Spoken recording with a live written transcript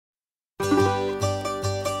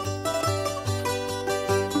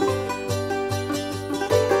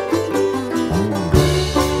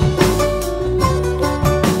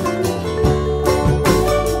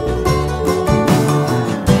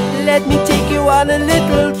on a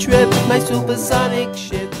little trip, my supersonic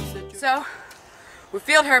ship. So, we're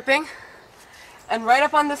field herping, and right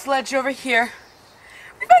up on this ledge over here,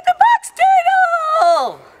 we got the box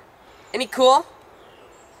turtle! Any cool?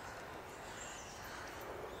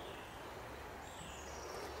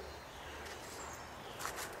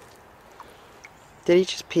 Did he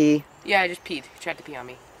just pee? Yeah, I just peed. He tried to pee on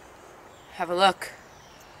me. Have a look.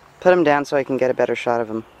 Put him down so I can get a better shot of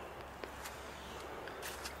him.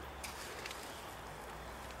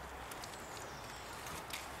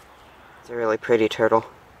 It's a really pretty turtle.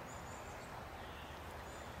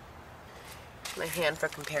 My hand for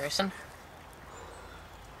comparison.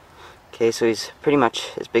 Okay, so he's pretty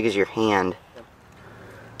much as big as your hand.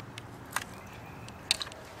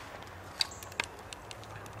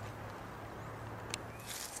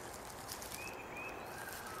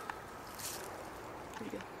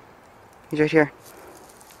 He's right here.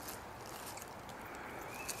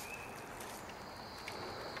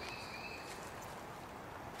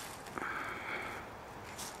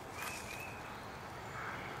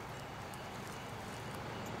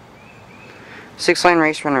 Six-line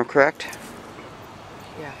race runner, correct?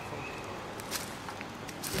 Yeah.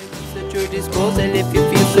 At your disposal if you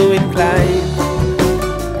feel so inclined.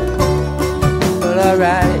 But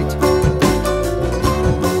alright.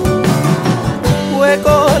 We're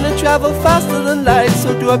gonna travel faster than light,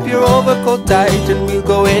 so do up your overcoat tight, and we'll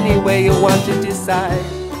go anywhere you want to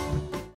decide.